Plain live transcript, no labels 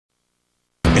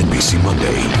NBC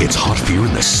Monday, it's Hot Fear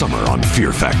in the summer on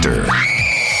Fear Factor.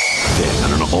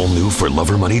 Then on an all-new For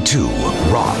Love or Money 2,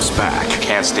 Rob's back.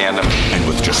 Can't stand him. And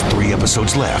with just 3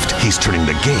 episodes left, he's turning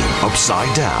the game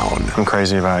upside down. I'm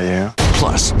crazy about you.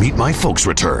 Plus, Meet My Folks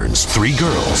returns. 3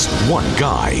 girls, 1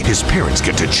 guy. His parents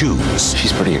get to choose.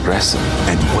 She's pretty aggressive.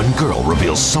 And 1 girl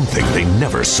reveals something they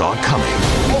never saw coming.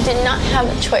 I did not have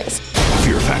a choice.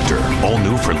 Fear Factor, all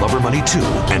new For Love or Money 2,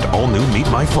 and all new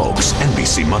Meet My Folks,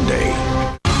 NBC Monday.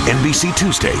 NBC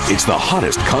Tuesday, it's the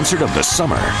hottest concert of the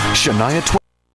summer. Shania